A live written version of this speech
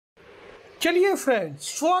चलिए फ्रेंड्स,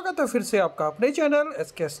 स्वागत है फिर से आपका अपने चैनल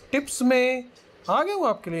एसके टिप्स में। आ गया हूँ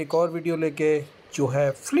आपके लिए एक और वीडियो लेके, जो है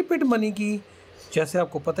फ्लिपिट मनी की। जैसे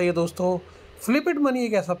आपको पता ही है दोस्तों, फ्लिपिट मनी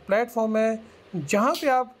एक ऐसा प्लेटफॉर्म है जहाँ पे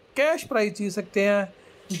आप कैश प्राइस जीत सकते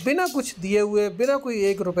हैं बिना कुछ दिए हुए, बिना कोई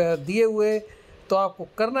 1 रुपया दिए हुए। तो आपको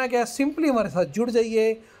करना क्या है, सिंपली हमारे साथ जुड़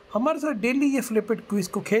जाइए, हमारे साथ डेली ये फ्लिपिट क्विज़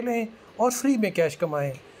को खेलें और फ्री में कैश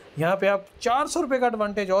कमाएँ। यहाँ पे आप 400 रुपये का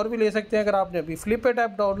एडवांटेज और भी ले सकते हैं। अगर आपने अभी फ्लिपट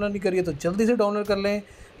ऐप डाउनलोड नहीं करी है तो जल्दी से डाउनलोड कर लें।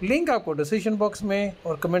 लिंक आपको डिस्क्रिप्शन बॉक्स में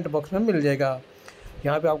और कमेंट बॉक्स में मिल जाएगा।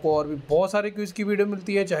 यहाँ पे आपको और भी बहुत सारे क्विज़ की वीडियो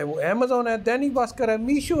मिलती है, चाहे वो अमेज़ॉन है, दैनिक भास्कर है,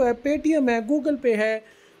 मीशो है, पेटीएम है, गूगल पे है,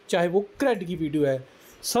 चाहे वो क्रेडिट की वीडियो है।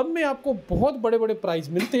 सब में आपको बहुत बड़े बड़े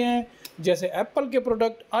प्राइज़ मिलते हैं, जैसे एप्पल के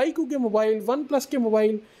प्रोडक्ट, आईक्यू के मोबाइल, वन प्लस के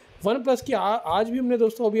मोबाइल। वन प्लस की आज भी हमने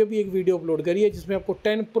दोस्तों अभी एक वीडियो अपलोड करी है जिसमें आपको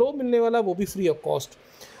 10 प्रो मिलने वाला, वो भी फ्री ऑफ कॉस्ट।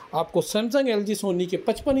 आपको सैमसंग, एलजी, सोनी के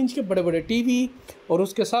 55 इंच के बड़े बड़े टीवी और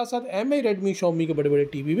उसके साथ साथ एमआई, रेडमी, शॉमी के बड़े बड़े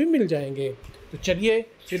टीवी भी मिल जाएंगे। तो चलिए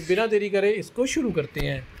फिर बिना देरी करे इसको शुरू करते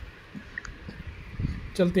हैं।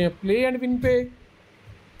 चलते हैं प्ले एंड विन पे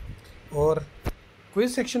और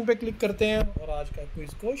क्विज सेक्शन पे क्लिक करते हैं और आज का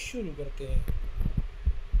क्विज को शुरू करते हैं।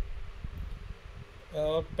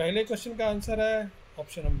 पहले क्वेश्चन का आंसर है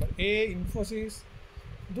ऑप्शन नंबर ए, इन्फोसिस।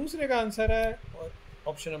 दूसरे का आंसर है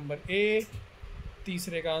ऑप्शन नंबर ए।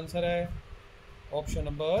 तीसरे का आंसर है ऑप्शन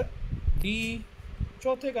नंबर डी।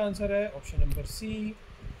 चौथे का आंसर है ऑप्शन नंबर सी।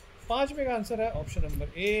 पांचवे का आंसर है ऑप्शन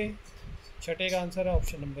नंबर ए। छठे का आंसर है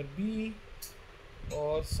ऑप्शन नंबर बी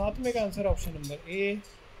और सातवें का आंसर है ऑप्शन नंबर ए।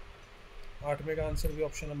 आठवें का आंसर भी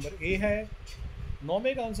ऑप्शन नंबर ए है।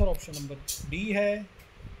 नौवें का आंसर ऑप्शन नंबर डी है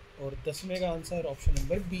और 10वें का आंसर ऑप्शन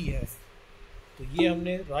नंबर बी है। तो ये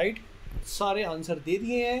हमने राइट सारे आंसर दे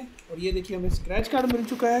दिए हैं और ये देखिए हमें स्क्रैच कार्ड मिल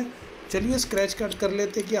चुका है। चलिए स्क्रैच कार्ड कर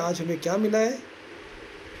लेते हैं कि आज हमें क्या मिला है।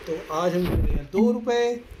 तो आज हमें मिले हैं 2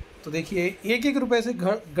 रुपये। तो देखिए 1-1 रुपये से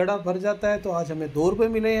गड़ा भर जाता है, तो आज हमें 2 रुपये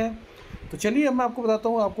मिले हैं। तो चलिए अब मैं आपको बताता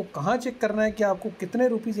हूँ आपको कहाँ चेक करना है कि आपको कितने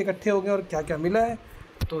रुपीज़ इकट्ठे हो गए और क्या क्या मिला है।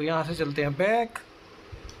 तो यहाँ से चलते हैं बैक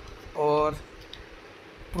और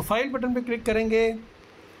प्रोफाइल बटन पे क्लिक करेंगे,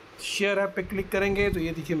 शेयर ऐप पे क्लिक करेंगे। तो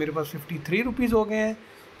ये देखिए मेरे पास 53 रुपीज़ हो गए हैं।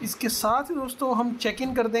 इसके साथ ही दोस्तों हम चेक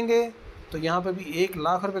इन कर देंगे, तो यहाँ पे भी 1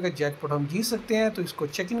 लाख रुपए का जैकपॉट हम जीत सकते हैं। तो इसको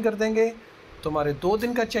चेक इन कर देंगे, तो हमारे 2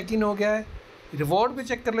 दिन का चेक इन हो गया है। रिवॉर्ड भी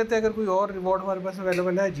चेक कर लेते हैं अगर कोई और रिवॉर्ड हमारे पास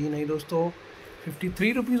अवेलेबल है। जी नहीं दोस्तों,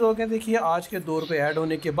 53 रुपीज़ हो गए देखिए आज के 2 रुपये ऐड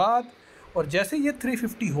होने के बाद। और जैसे ये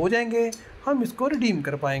 350 हो जाएंगे हम इसको रिडीम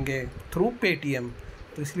कर पाएंगे थ्रू पेटीएम।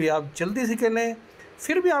 तो इसलिए आप जल्दी से कर लें।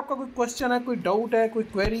 फिर भी आपका कोई क्वेश्चन है, कोई डाउट है, कोई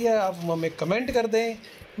क्वेरी है, आप हमें कमेंट कर दें,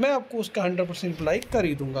 मैं आपको उसका 100% रिप्लाई कर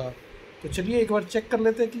ही दूँगा। तो चलिए एक बार चेक कर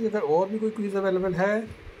लेते हैं कि अगर और भी कोई क्विज़ अवेलेबल है।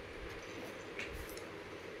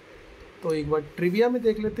 तो एक बार ट्रिविया में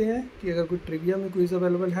देख लेते हैं कि अगर कोई ट्रिविया में क्विज़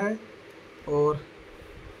अवेलेबल है। और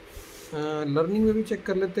लर्निंग में भी चेक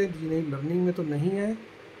कर लेते हैं। जी नहीं, लर्निंग में तो नहीं है।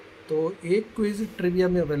 तो एक क्विज़ ट्रिविया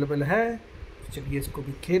में अवेलेबल है, चलिए इसको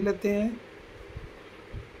भी खेल लेते हैं।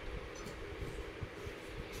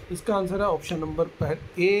 इसका आंसर है ऑप्शन नंबर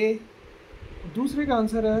ए। दूसरे का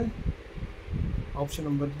आंसर है ऑप्शन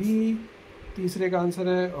नंबर बी। तीसरे का आंसर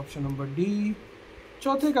है ऑप्शन नंबर डी।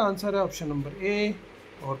 चौथे का आंसर है ऑप्शन नंबर ए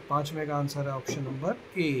और पांचवें का आंसर है ऑप्शन नंबर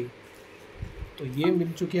ए। तो ये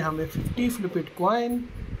मिल चुके हैं हमें 50 फ्लिपिट कॉइन।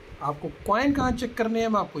 आपको कॉइन कहाँ चेक करने हैं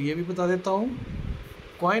मैं आपको ये भी बता देता हूँ।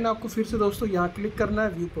 कॉइन आपको फिर से दोस्तों यहाँ क्लिक करना है,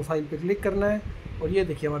 व्यू प्रोफाइल पे क्लिक करना है और ये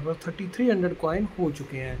देखिए हमारे पास 3300 कॉइन हो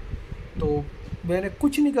चुके हैं। तो मैंने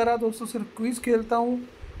कुछ नहीं करा दोस्तों, सिर्फ क्विज़ खेलता हूँ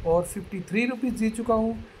और 53 रुपीज़ जीत चुका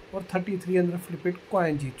हूँ और 3300 फ्लिपिट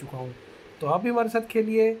कॉइन जीत चुका हूँ। तो आप भी हमारे साथ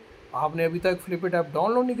खेलिए। आपने अभी तक फ्लिपिट ऐप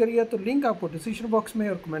डाउनलोड नहीं करी है तो लिंक आपको डिस्क्रिप्शन बॉक्स में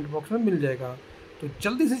और कमेंट बॉक्स में मिल जाएगा। तो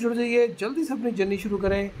जल्दी से जुड़ जाइए, जल्दी से अपनी जर्नी शुरू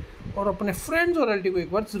करें और अपने फ्रेंड्स और रिलेटिव को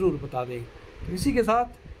एक बार ज़रूर बता दें। तो इसी के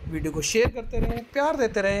साथ वीडियो को शेयर करते रहें, प्यार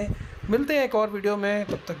देते रहें। मिलते हैं एक और वीडियो में,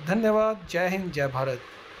 तब तक धन्यवाद। जय हिंद, जय भारत।